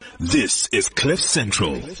This is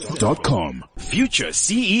CliffCentral.com. Future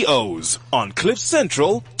CEOs on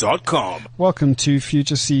CliffCentral.com. Welcome to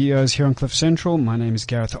Future CEOs here on Cliff Central. My name is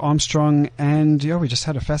Gareth Armstrong, and we just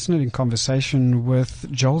had a fascinating conversation with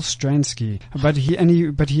Joel Stransky. But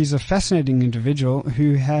he's a fascinating individual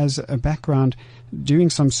who has a background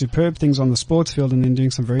doing some superb things on the sports field and then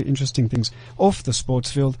doing some very interesting things off the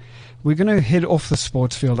sports field. We're going to head off the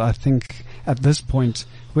sports field, I think, at this point,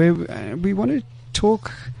 where we want to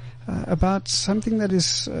talk about something that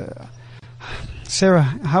is, Sarah,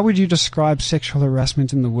 how would you describe sexual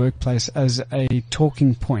harassment in the workplace as a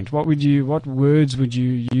talking point? What words would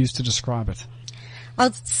you use to describe it?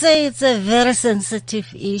 I'd say it's a very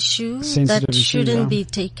sensitive issue that shouldn't be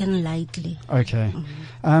taken lightly. Okay.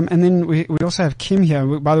 And then we also have Kim here.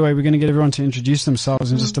 By the way, we're going to get everyone to introduce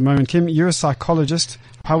themselves in just a moment. Kim, you're a psychologist.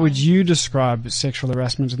 How would you describe sexual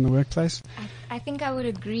harassment in the workplace? I think I would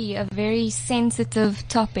agree. A very sensitive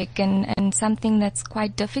topic and something that's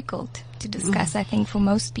quite difficult to discuss, I think, for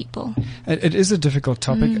most people. It is a difficult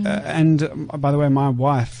topic. And by the way, my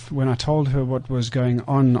wife, when I told her what was going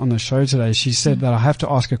on the show today, she said that I have to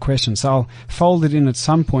ask a question. So I'll fold it in at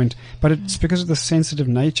some point, but it's because of the sensitive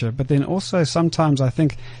nature. But then also sometimes I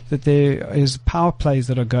think that there is power plays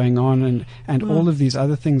that are going on and all of these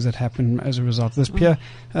other things that happen as a result of this. Pierre,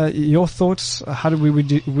 your thoughts, how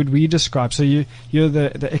would we describe? So you're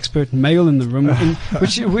the expert male in the room,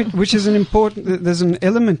 which is an important, there's an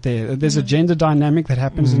element there. There's a gender dynamic that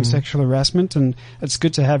happens in sexual harassment, and it's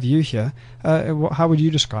good to have you here. How would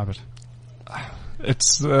you describe it?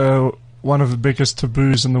 It's one of the biggest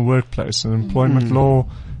taboos in the workplace. In employment law,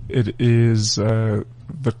 it is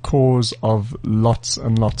the cause of lots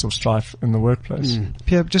and lots of strife in the workplace.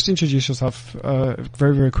 Pierre, just introduce yourself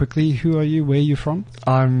very, very quickly. Who are you? Where are you from?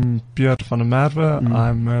 I'm Beert van der Merwe.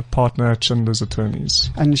 I'm a partner at Schindler's Attorneys.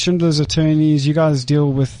 And Schindler's Attorneys, you guys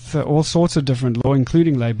deal with all sorts of different law,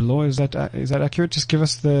 including labor law. Is that accurate? Just give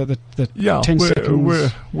us the 10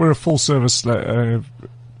 seconds. We're a full-service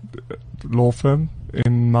law firm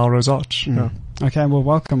in Melrose Arch. Yeah. Okay, well,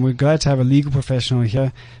 welcome. We're glad to have a legal professional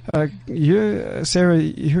here. Sarah,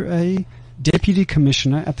 you're a deputy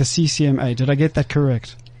commissioner at the CCMA. Did I get that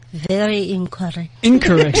correct? Very incorrect.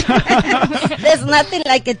 Incorrect. There's nothing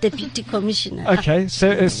like a deputy commissioner. Okay,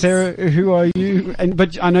 so Sarah, who are you?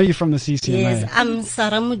 But I know you're from the CCMA. Yes, I'm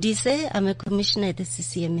Sarah Mudise. I'm a commissioner at the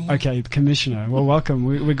CCMA. Okay, commissioner. Well, welcome.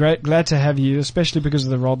 We're glad to have you, especially because of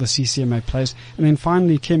the role the CCMA plays. And then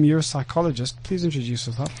finally, Kim, you're a psychologist. Please introduce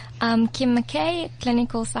yourself. I'm Kim McKay,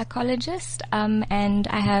 clinical psychologist, and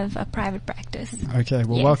I have a private practice. Okay,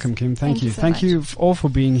 well, welcome, Kim. Thank you. Thank you all for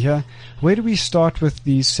being here. Where do we start with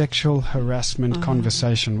the sexual harassment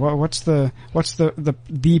conversation? What's the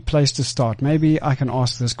place to start? Maybe I can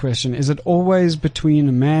ask this question: is it always between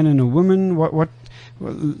a man and a woman? Well,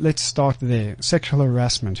 let's start there. Sexual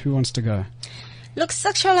harassment. Who wants to go? Look,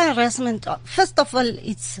 sexual harassment. First of all,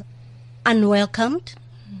 it's unwelcomed.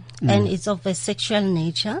 And it's of a sexual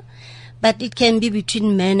nature, but it can be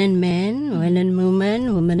between men and men, men and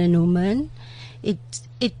women, women and women.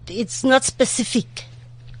 It's not specific.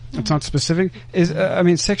 It's not specific.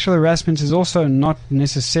 Sexual harassment is also not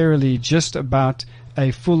necessarily just about a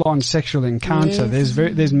full-on sexual encounter. Yes.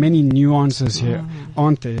 There's many nuances here,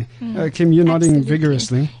 aren't there? Kim, you're nodding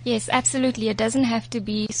vigorously. Yes, absolutely. It doesn't have to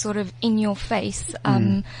be sort of in your face,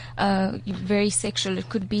 very sexual. It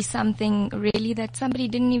could be something really that somebody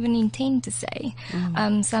didn't even intend to say,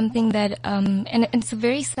 something that, and it's a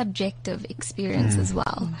very subjective experience as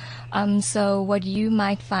well. So what you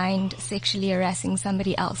might find sexually harassing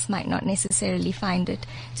somebody else might not necessarily find it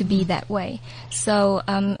to be that way. So,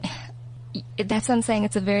 that's what I'm saying.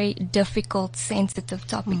 It's a very difficult, sensitive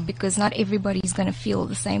topic because not everybody's going to feel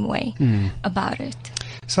the same way about it.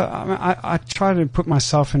 So I try to put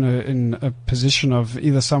myself in a position of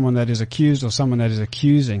either someone that is accused or someone that is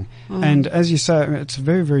accusing. And as you say, it's a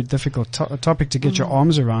very, very difficult topic to get your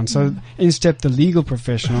arms around. So in step the legal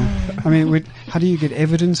professional. How do you get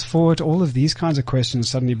evidence for it? All of these kinds of questions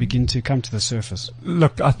suddenly begin to come to the surface.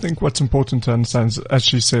 Look, I think what's important to understand is, as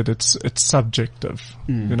she said, it's subjective.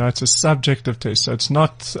 It's a subjective test. So it's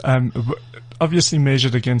not obviously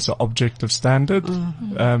measured against an objective standard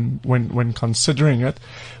when considering it,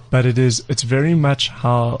 but it's very much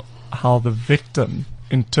how the victim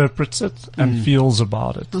interprets it and feels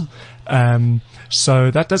about it.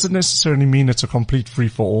 So that doesn't necessarily mean it's a complete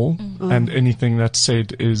free-for-all and anything that's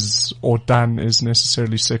said is or done is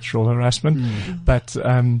necessarily sexual harassment. But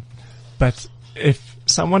if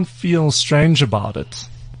someone feels strange about it,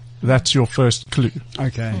 that's your first clue.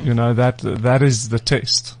 Okay. That is the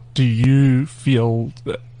test. Do you feel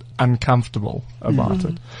uncomfortable about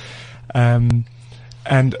it?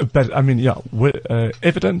 But I mean,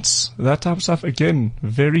 evidence, that type of stuff, again,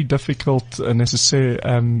 very difficult necessary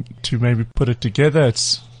to maybe put it together.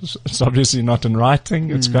 It's obviously not in writing.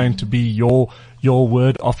 It's going to be your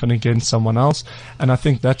word often against someone else. And I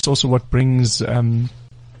think that's also what brings in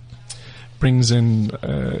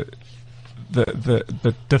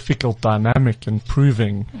the difficult dynamic in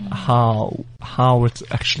proving how it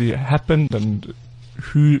actually happened and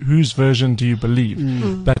whose version do you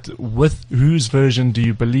believe. But with whose version do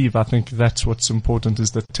you believe, I think that's what's important, is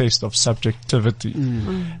the test of subjectivity.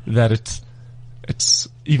 That it's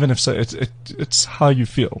even if so, it's how you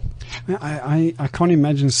feel. I can't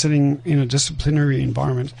imagine sitting in a disciplinary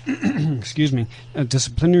environment, excuse me, a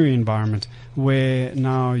disciplinary environment where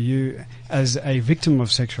now you, as a victim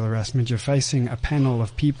of sexual harassment, you're facing a panel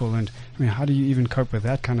of people, and I mean, how do you even cope with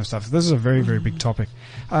that kind of stuff? This is a very, very big topic.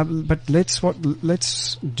 But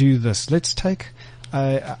let's do this. Let's take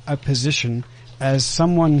a position as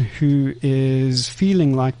someone who is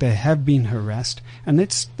feeling like they have been harassed, and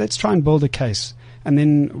let's try and build a case. And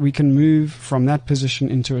then we can move from that position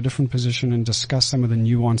into a different position and discuss some of the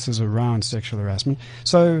nuances around sexual harassment.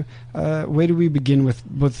 So, where do we begin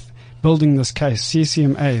with building this case?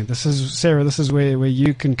 CCMA, this is, Sarah, this is where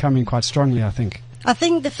you can come in quite strongly, I think. I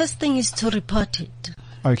think the first thing is to report it.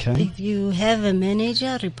 Okay. If you have a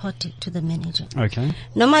manager, report it to the manager. Okay.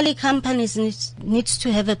 Normally, companies needs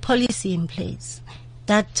to have a policy in place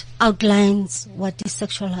that outlines what is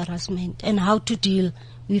sexual harassment and how to deal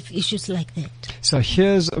with issues like that. So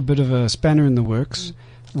here's a bit of a spanner in the works.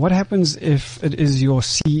 What happens if it is your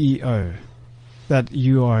CEO that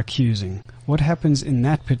you are accusing? What happens in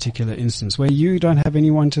that particular instance where you don't have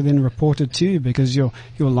anyone to then report it to because your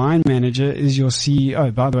line manager is your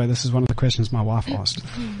CEO? By the way, this is one of the questions my wife asked.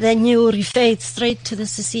 Then you refer it straight to the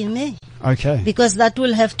CCMA. Okay. Because that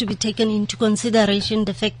will have to be taken into consideration,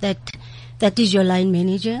 the fact that is your line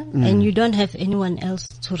manager and you don't have anyone else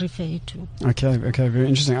to refer it to. Okay, very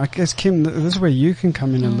interesting. I guess, Kim, this is where you can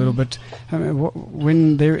come in a little bit.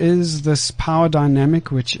 When there is this power dynamic,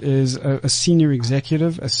 which is a senior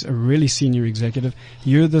executive, a really senior executive,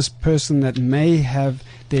 you're this person that may have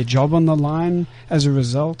their job on the line as a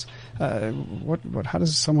result. How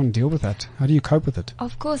does someone deal with that? How do you cope with it?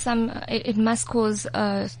 Of course, it must cause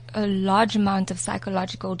a large amount of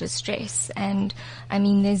psychological distress. And I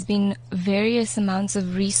mean, there's been various amounts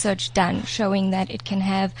of research done showing that it can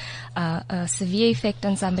have a severe effect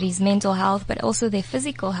on somebody's mental health, but also their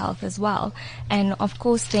physical health as well. And of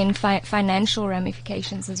course, then financial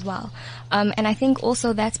ramifications as well. And I think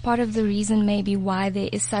also that's part of the reason maybe why there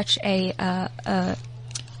is such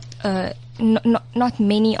not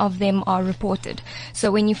many of them are reported.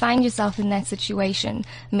 So when you find yourself in that situation,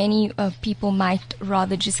 many people might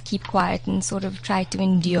rather just keep quiet and sort of try to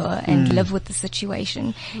endure and live with the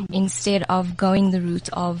situation instead of going the route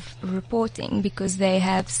of reporting, because they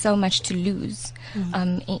have so much to lose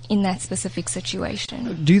in that specific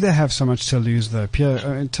situation. Do they have so much to lose, though?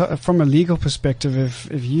 Pierre, from a legal perspective,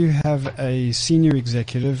 if you have a senior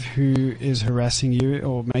executive who is harassing you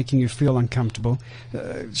or making you feel uncomfortable,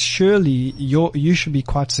 surely you should be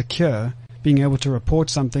quite secure being able to report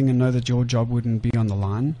something and know that your job wouldn't be on the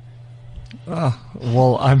line.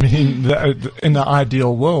 Well, I mean, in the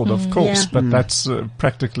ideal world, of course, but that's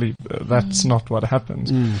practically that's not what happens.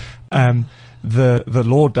 The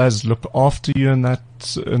law does look after you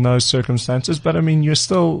in those circumstances, but I mean, it's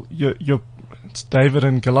David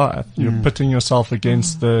and Goliath. You're putting yourself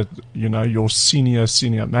against your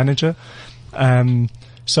senior manager.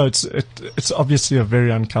 So it's obviously a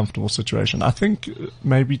very uncomfortable situation. I think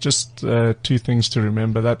maybe just two things to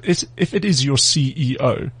remember: that if it is your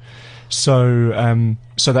CEO, so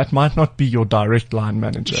that might not be your direct line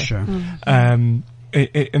manager. Sure. In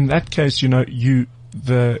that case,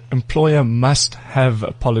 the employer must have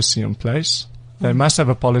a policy in place. They must have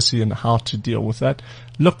a policy in how to deal with that.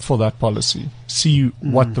 Look for that policy. See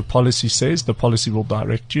what the policy says. The policy will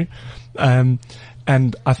direct you.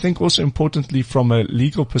 And I think also importantly from a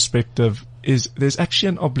legal perspective is there's actually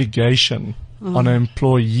an obligation on an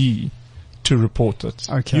employee to report it.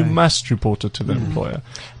 Okay. You must report it to the employer.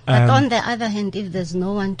 But on the other hand, if there's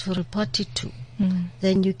no one to report it to,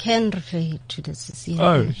 then you can refer it to the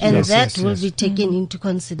CCMA. And that will be taken into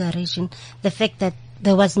consideration, the fact that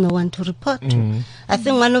there was no one to report to. I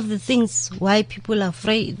think one of the things why people are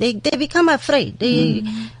afraid, they become afraid.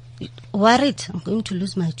 worried, I'm going to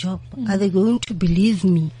lose my job. Are they going to believe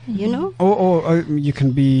me? You know? Or you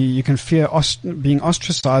can fear being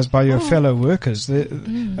ostracized by your fellow workers.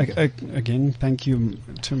 Again, thank you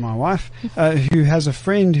to my wife, who has a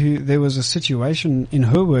friend who there was a situation in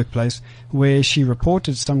her workplace where she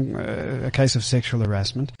reported a case of sexual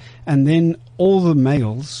harassment, and then all the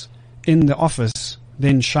males in the office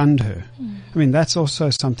then shunned her. I mean, that's also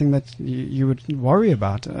something that you would worry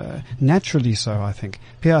about, naturally so, I think.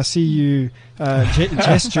 Pierre, I see you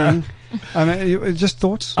gesturing. I mean, just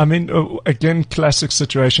thoughts? I mean, again, classic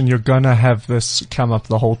situation, you're going to have this come up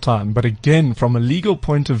the whole time. But again, from a legal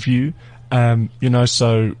point of view,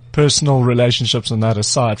 so personal relationships and that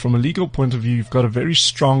aside, from a legal point of view, you've got a very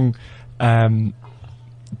strong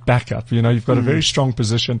backup. You've got a very strong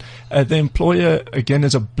position. The employer again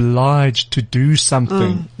is obliged to do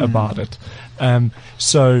something about it.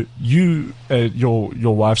 So your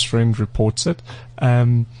wife's friend reports it.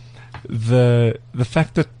 The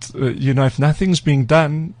fact that if nothing's being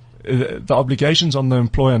done, the obligation's on the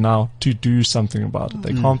employer now to do something about it.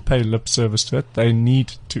 They can't pay lip service to it. They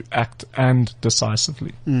need to act, and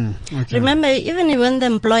decisively. Okay. Remember, even when the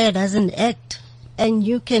employer doesn't act, and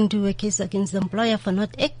you can do a case against the employer for not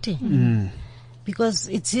acting, because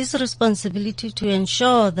it's his responsibility to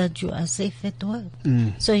ensure that you are safe at work.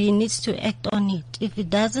 So he needs to act on it. If he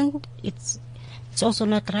doesn't, it's also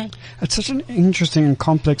not right. It's such an interesting and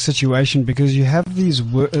complex situation, because you have these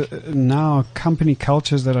now company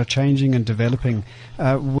cultures that are changing and developing,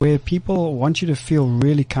 where people want you to feel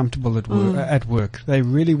really comfortable at work. They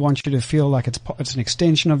really want you to feel like it's an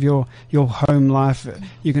extension of your home life.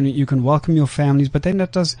 You can welcome your families, but then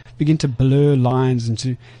that does begin to blur lines and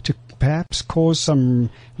to perhaps cause some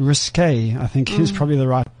risque, I think is probably the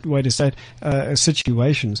right way to say it,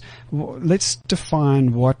 situations. Let's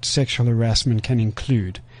define what sexual harassment can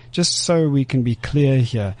include, just so we can be clear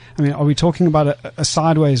here. I mean, are we talking about a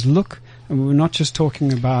sideways look? And we're not just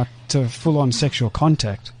talking about full-on sexual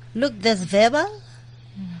contact. Look, there's verbal,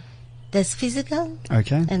 there's physical,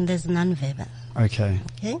 okay, and there's non-verbal. Okay.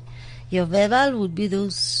 Your verbal would be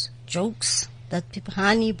those jokes that people,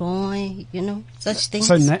 honey boy, such things.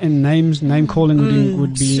 So name calling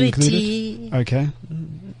would be sweetie, included? Okay.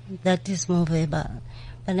 That is more verbal.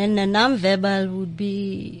 And then the non-verbal would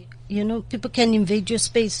be, people can invade your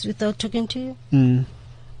space without talking to you.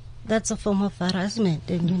 That's a form of harassment,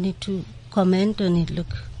 and you need to comment on it.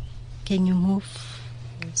 Look, can you move?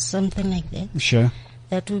 Something like that. Sure.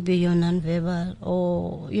 That would be your non-verbal.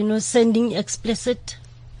 Or, sending explicit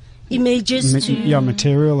images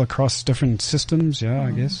material across different systems.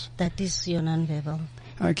 I guess that is your non-verbal.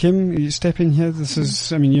 Kim, you step in here. This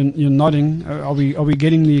is. I mean, you're nodding. Are we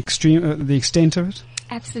getting the extent of it?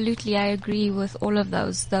 Absolutely, I agree with all of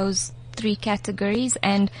those three categories,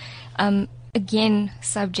 and again,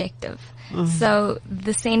 subjective. So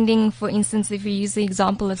the sending, for instance, if we use the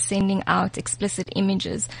example of sending out explicit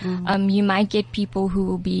images, you might get people who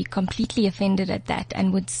will be completely offended at that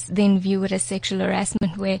and would then view it as sexual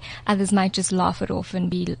harassment, where others might just laugh it off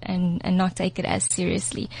and not take it as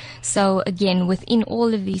seriously. So again, within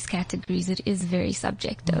all of these categories, it is very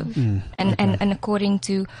subjective and according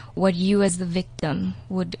to what you as the victim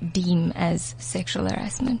would deem as sexual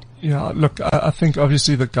harassment. Yeah, look, I think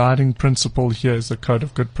obviously the guiding principle here is the code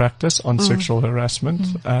of good practice on sexual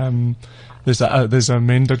harassment. There's an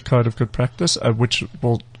amended code of good practice which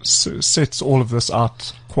sets all of this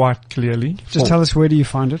out quite clearly. Just tell us, where do you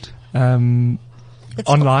find it?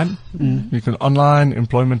 Online. You can online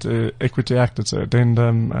Employment Equity Act, it's an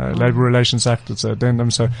addendum, Labour Relations Act, it's an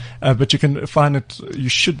addendum. So, but you can find it. You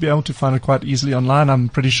should be able to find it quite easily online. I'm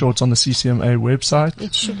pretty sure it's on the CCMA website.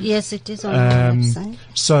 It should. Yes, it is on the website.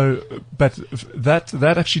 So, but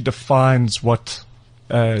that actually defines what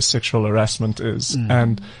sexual harassment is,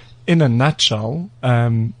 and in a nutshell,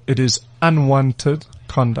 it is unwanted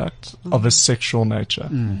conduct of a sexual nature.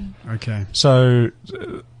 Okay. So.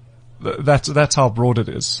 That's how broad it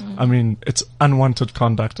is. I mean, it's unwanted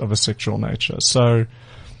conduct of a sexual nature. So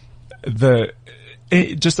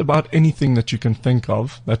just about anything that you can think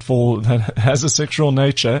of that has a sexual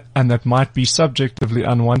nature and that might be subjectively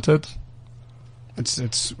unwanted,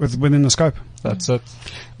 it's within the scope. That's it.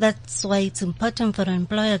 That's why it's important for an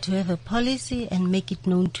employer to have a policy and make it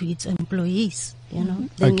known to its employees.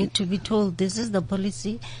 They need to be told, this is the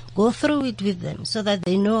policy. Go through it with them so that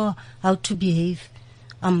they know how to behave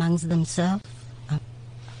amongst themselves,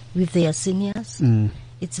 with their seniors,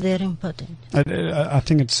 It's very important. I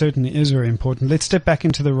think it certainly is very important. Let's step back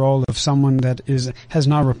into the role of someone that has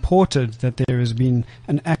now reported that there has been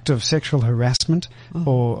an act of sexual harassment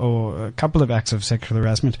or a couple of acts of sexual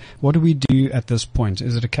harassment. What do we do at this point?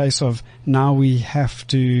 Is it a case of now we have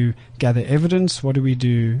to gather evidence? What do we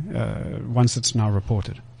do once it's now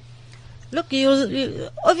reported? Look,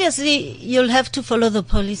 obviously you'll have to follow the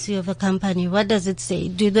policy of a company. What does it say?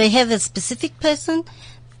 Do they have a specific person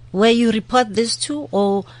where you report this to,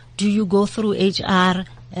 or do you go through HR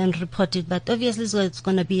and report it? But obviously, so it's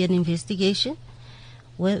going to be an investigation.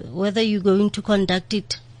 Whether you're going to conduct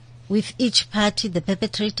it with each party, the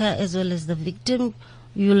perpetrator as well as the victim,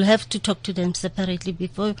 you'll have to talk to them separately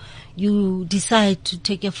before you decide to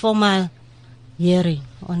take a formal hearing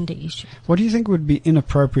on the issue. What do you think would be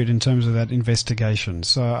inappropriate in terms of that investigation?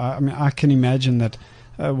 So, I mean, I can imagine that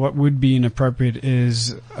what would be inappropriate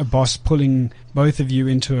is a boss pulling both of you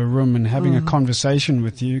into a room and having a conversation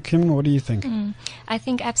with you. Kim, what do you think? I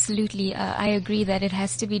think absolutely. I agree that it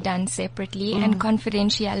has to be done separately, and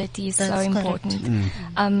confidentiality is so important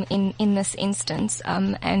in this instance.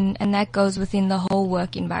 And that goes within the whole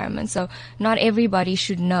work environment. So not everybody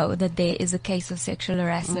should know that there is a case of sexual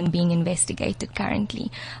harassment being investigated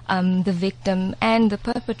currently. The victim and the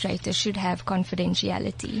perpetrator should have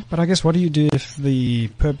confidentiality. But I guess what do you do if the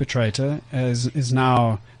perpetrator is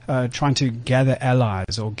now trying to gather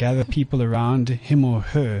allies or gather people around him or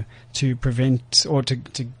her to prevent or to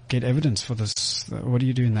get evidence for this? What do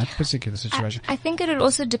you do in that particular situation? I think it would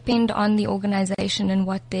also depend on the organization and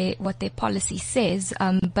what their policy says.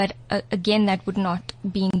 But again, that would not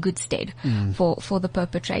be in good stead for the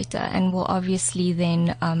perpetrator, and will obviously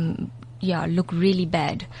then look really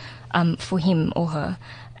bad for him or her.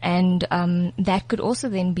 And that could also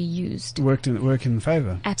then be used. Work in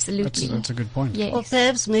favour. Absolutely. That's a good point. Yes. Or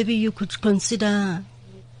perhaps maybe you could consider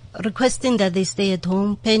requesting that they stay at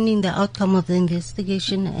home pending the outcome of the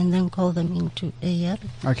investigation and then call them into a hearing.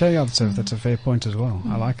 Okay, that's a fair point as well.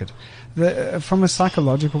 I like it. From a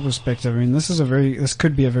psychological perspective, I mean, this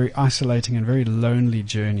could be a very isolating and very lonely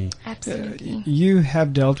journey. Absolutely. You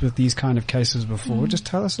have dealt with these kind of cases before. Just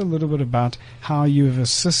tell us a little bit about how you have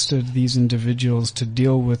assisted these individuals to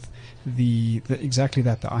deal with the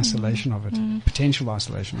isolation of it, potential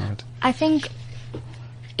isolation of it. I think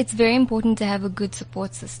it's very important to have a good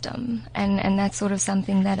support system, and that's sort of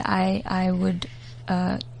something that I would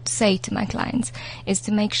say to my clients, is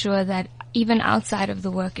to make sure that even outside of the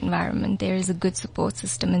work environment, there is a good support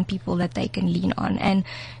system and people that they can lean on, and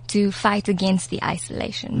to fight against the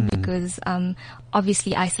isolation, because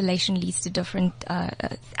obviously isolation leads to different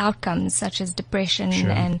outcomes, such as depression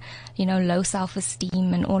and low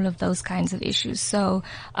self-esteem and all of those kinds of issues. So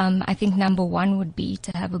I think number one would be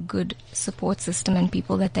to have a good support system and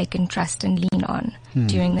people that they can trust and lean on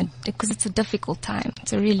because it's a difficult time.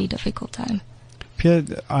 It's a really difficult time. Pierre,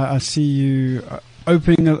 I see you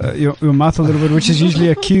opening your mouth a little bit, which is usually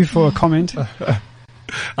a cue for a comment.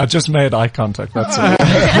 I just made eye contact. That's it.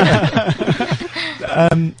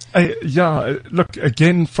 Look,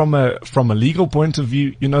 again, from a legal point of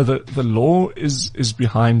view, the law is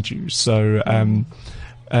behind you. So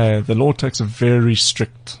the law takes a very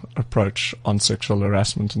strict approach on sexual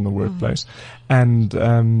harassment in the workplace, and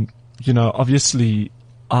obviously,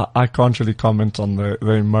 I can't really comment on the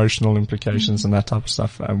emotional implications and that type of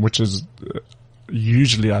stuff, which is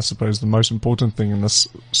usually, I suppose, the most important thing in this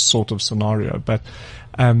sort of scenario. But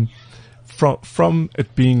from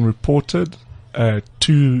it being reported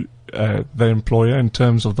to the employer in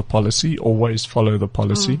terms of the policy, always follow the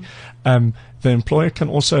policy. The employer can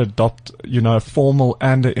also adopt, a formal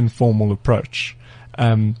and an informal approach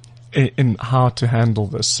in how to handle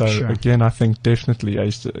this. So again, I think definitely a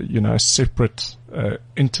separate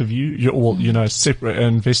interview, separate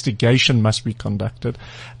investigation must be conducted,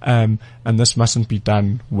 and this mustn't be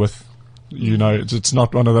done with, it's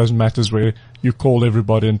not one of those matters where you call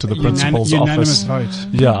everybody into the principal's office. Vote.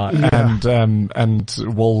 And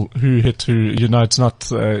who hit who? It's not.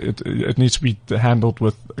 It needs to be handled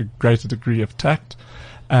with a greater degree of tact.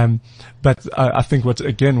 But I think what's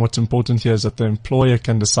important here is that the employer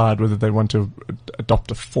can decide whether they want to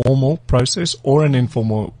adopt a formal process or an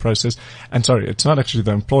informal process. And sorry, it's not actually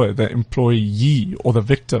the employer, the employee or the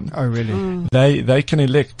victim. Oh, really? They can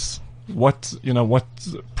elect what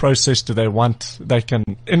process do they want. They can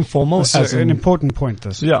informal. That's an important point,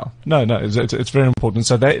 this. Yeah. No, it's very important.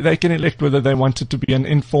 So they can elect whether they want it to be an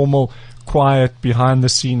informal, quiet, behind the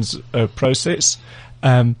scenes process.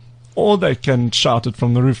 or they can shout it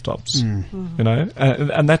from the rooftops, you know,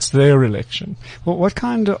 and that's their election. Well, what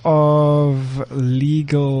kind of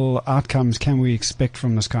legal outcomes can we expect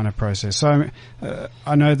from this kind of process? So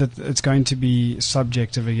I know that it's going to be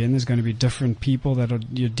subjective again. There's going to be different people that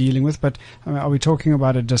you're dealing with, but I mean, are we talking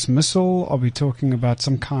about a dismissal? Are we talking about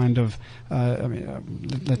some kind of,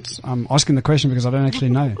 I'm asking the question because I don't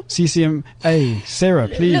actually know. CCMA, Sarah,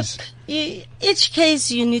 please. Look, each case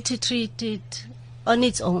you need to treat it on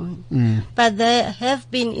its own. But there have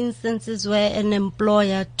been instances where an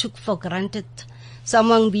employer took for granted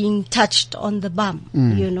someone being touched on the bum,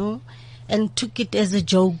 you know, and took it as a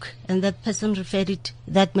joke, and that person referred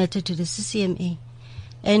that matter to the CCMA.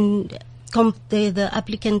 And the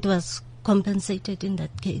applicant was compensated in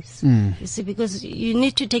that case. You see, because you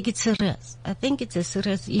need to take it serious. I think it's a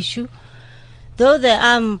serious issue. Though there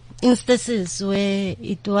are instances where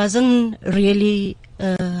it wasn't really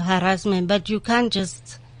harassment, but you can't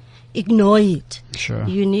just ignore it. Sure.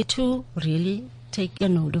 You need to really take a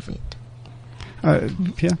note of it.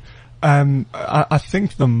 Pierre? I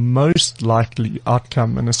think the most likely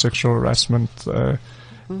outcome in a sexual harassment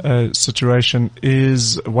situation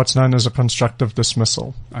is what's known as a constructive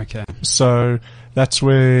dismissal. Okay. So that's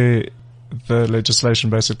where the legislation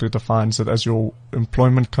basically defines it as your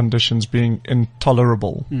employment conditions being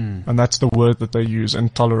intolerable. And that's the word that they use,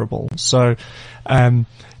 intolerable. So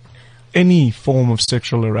any form of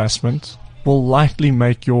sexual harassment will likely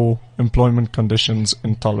make your employment conditions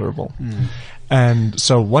intolerable. And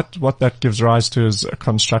so what that gives rise to is a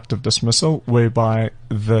constructive dismissal, whereby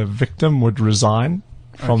the victim would resign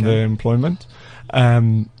from their employment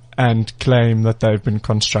and claim that they've been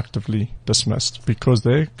constructively dismissed because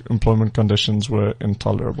their employment conditions were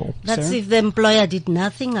intolerable. That's Sarah? if the employer did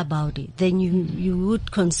nothing about it. Then you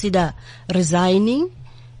would consider resigning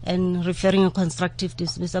and referring a constructive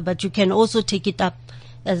dismissal. But you can also take it up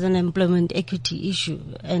as an employment equity issue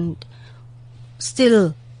and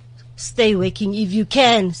still stay working. If you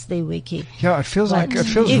can stay working. Yeah, it feels like it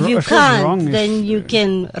feels. If you it feels can't, wrong then you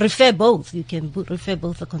can refer both. You can refer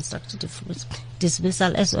both a constructive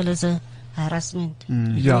dismissal as well as a harassment.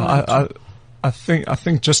 Yeah, I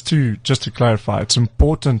think just to clarify, it's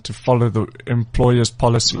important to follow the employer's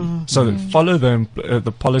policy. So follow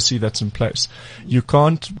the policy that's in place. You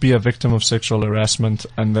can't be a victim of sexual harassment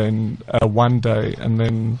and then one day and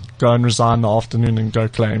then go and resign in the afternoon and go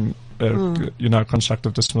claim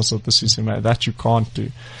constructive dismissal at the CCMA. That you can't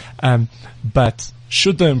do. But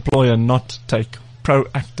should the employer not take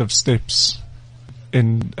proactive steps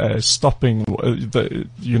in stopping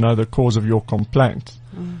the cause of your complaint,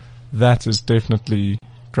 that is definitely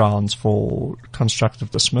grounds for constructive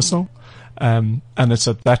dismissal. And it's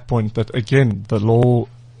at that point that, again, the law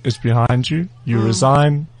is behind you. You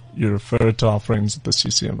resign. You refer it to our friends at the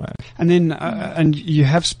CCMA. And then, and you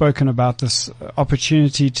have spoken about this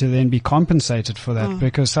opportunity to then be compensated for that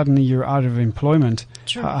because suddenly you're out of employment.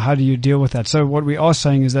 True. How do you deal with that? So what we are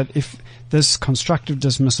saying is that if this constructive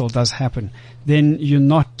dismissal does happen, then you're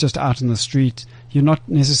not just out in the street. You're not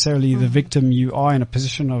necessarily the victim. You are in a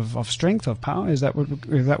position of strength, of power. Is that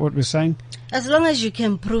what we're saying? As long as you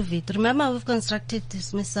can prove it. Remember, with constructive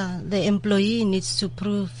dismissal, the employee needs to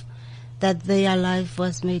prove that their life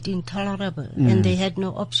was made intolerable and they had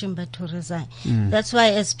no option but to resign. That's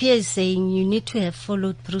why, as Pierre is saying, you need to have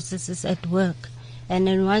followed processes at work. And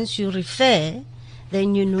then once you refer,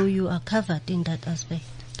 then you know you are covered in that aspect.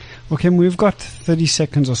 Well, Kim, we've got 30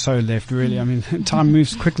 seconds or so left, really. I mean, time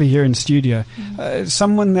moves quickly here in studio.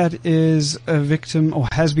 Someone that is a victim or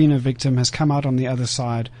has been a victim has come out on the other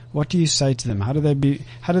side. What do you say to them? How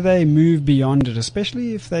do they move beyond it,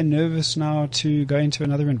 especially if they're nervous now to go into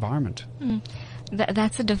another environment?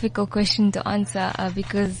 That's a difficult question to answer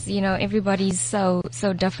because everybody's so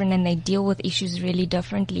different and they deal with issues really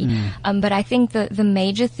differently. But I think the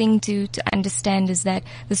major thing to understand is that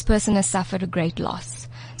this person has suffered a great loss.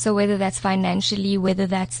 So whether that's financially, whether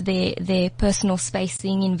that's their personal space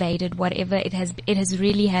being invaded, whatever, it has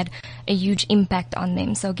really had a huge impact on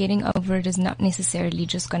them. So getting over it is not necessarily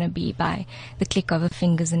just going to be by the click of a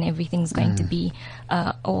fingers and everything's going to be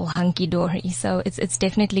all hunky dory. So it's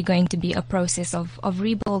definitely going to be a process of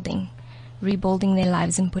rebuilding their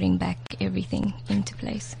lives and putting back everything into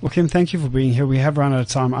place. Well, Kim, thank you for being here. We have run out of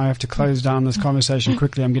time. I have to close down this conversation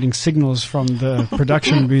quickly. I'm getting signals from the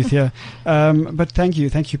production booth here. But thank you.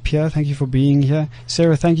 Thank you, Pierre. Thank you for being here.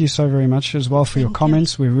 Sarah, thank you so very much as well for your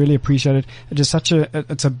comments. We really appreciate it. It is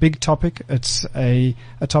it's a big topic. It's a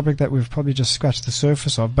topic that we've probably just scratched the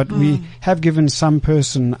surface of, but we have given some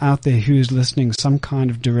person out there who is listening some kind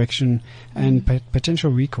of direction and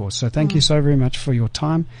potential recourse. So thank you so very much for your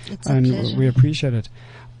time. It's a pleasure. We appreciate it.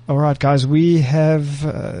 All right, guys, we have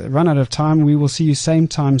run out of time. We will see you same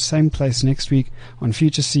time, same place next week on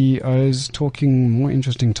Future CEOs, talking more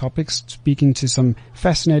interesting topics, speaking to some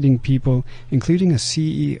fascinating people, including a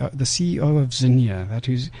CEO, the CEO of Zinnia.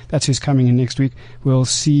 That's who's coming in next week. We'll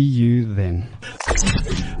see you then.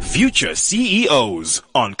 Future CEOs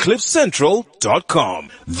on CliffCentral.com.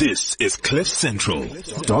 This is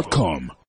CliffCentral.com.